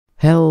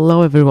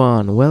Hello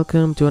everyone,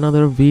 welcome to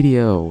another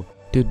video.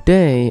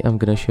 Today I'm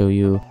gonna show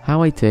you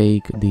how I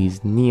take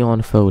these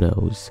neon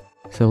photos.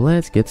 So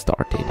let's get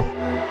started.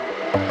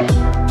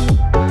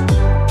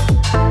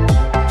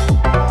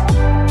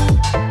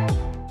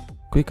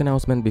 Quick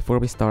announcement before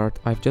we start,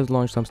 I've just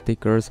launched some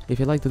stickers.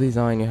 If you like the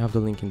design, you have the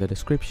link in the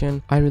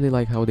description. I really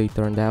like how they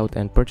turned out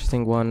and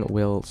purchasing one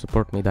will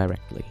support me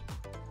directly.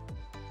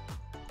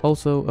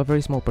 Also, a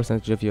very small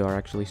percentage of you are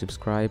actually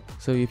subscribed,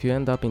 so if you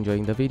end up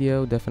enjoying the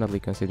video, definitely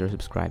consider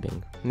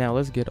subscribing. Now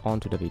let's get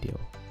on to the video.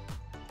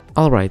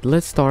 Alright,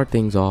 let's start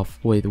things off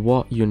with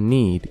what you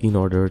need in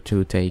order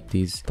to take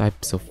these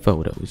types of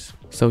photos.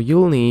 So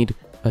you'll need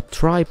a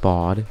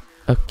tripod,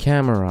 a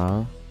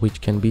camera, which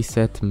can be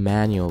set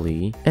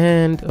manually,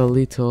 and a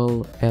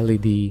little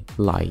LED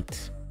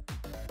light.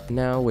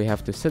 Now we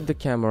have to set the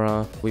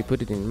camera, we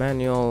put it in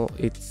manual,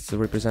 it's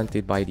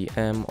represented by the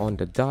M on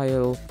the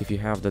dial, if you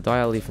have the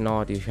dial. If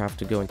not, you have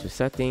to go into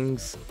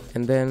settings,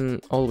 and then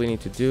all we need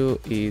to do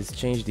is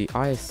change the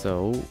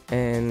ISO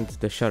and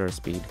the shutter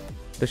speed.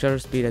 The shutter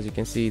speed, as you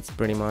can see, it's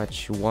pretty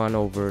much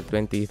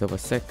 1/20th of a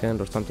second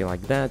or something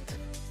like that,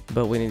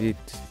 but we need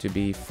it to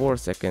be 4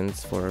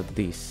 seconds for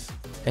this.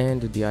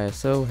 And the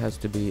ISO has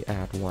to be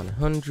at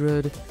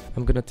 100.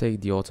 I'm gonna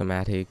take the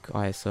automatic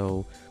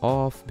ISO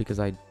off because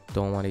I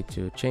don't want it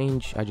to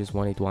change. I just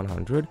want it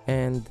 100,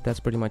 and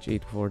that's pretty much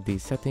it for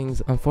these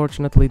settings.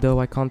 Unfortunately though,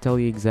 I can't tell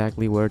you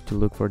exactly where to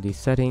look for these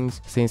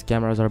settings since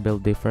cameras are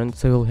built different,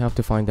 so you'll have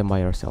to find them by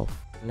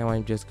yourself. Now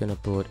I'm just gonna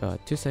put a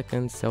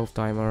 2-second self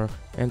timer,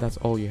 and that's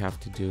all you have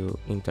to do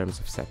in terms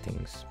of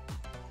settings.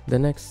 The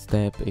next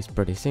step is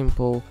pretty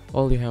simple.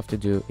 All you have to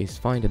do is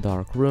find a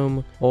dark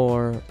room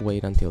or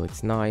wait until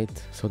it's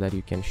night so that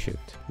you can shoot.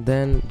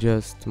 Then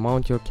just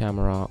mount your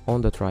camera on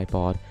the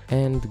tripod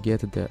and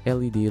get the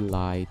LED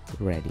light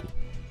ready.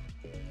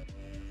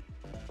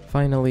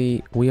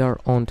 Finally, we are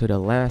on to the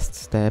last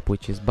step,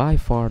 which is by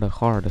far the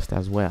hardest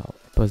as well.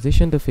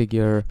 Position the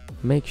figure,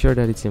 make sure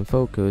that it's in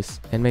focus,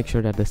 and make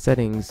sure that the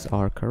settings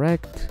are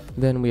correct.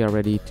 Then we are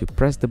ready to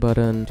press the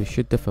button to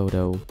shoot the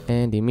photo,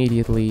 and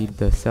immediately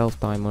the self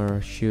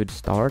timer should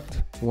start.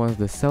 Once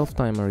the self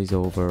timer is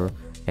over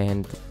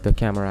and the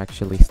camera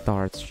actually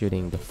starts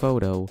shooting the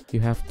photo, you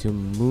have to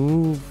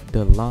move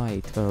the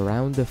light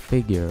around the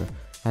figure,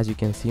 as you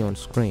can see on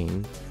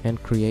screen,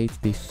 and create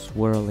this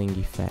swirling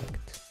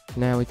effect.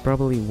 Now it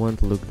probably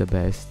won't look the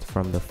best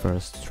from the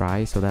first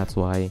try, so that's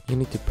why you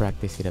need to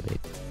practice it a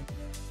bit.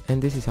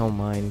 And this is how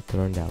mine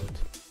turned out.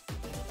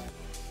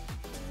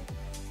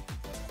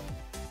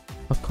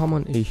 A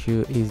common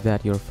issue is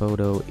that your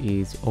photo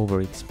is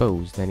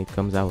overexposed and it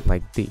comes out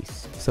like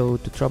this. So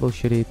to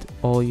troubleshoot it,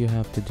 all you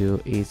have to do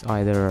is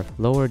either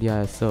lower the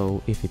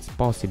ISO if it's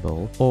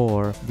possible,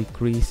 or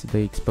decrease the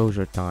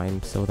exposure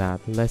time so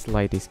that less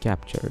light is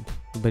captured.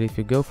 But if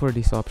you go for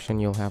this option,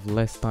 you'll have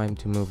less time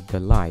to move the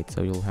light,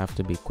 so you'll have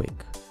to be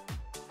quick.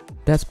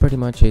 That's pretty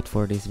much it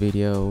for this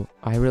video.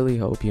 I really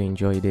hope you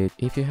enjoyed it.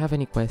 If you have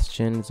any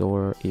questions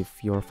or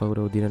if your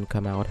photo didn't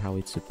come out how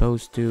it's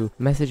supposed to,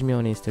 message me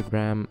on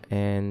Instagram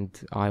and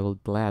I will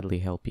gladly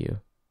help you.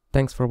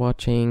 Thanks for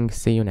watching,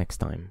 see you next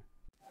time.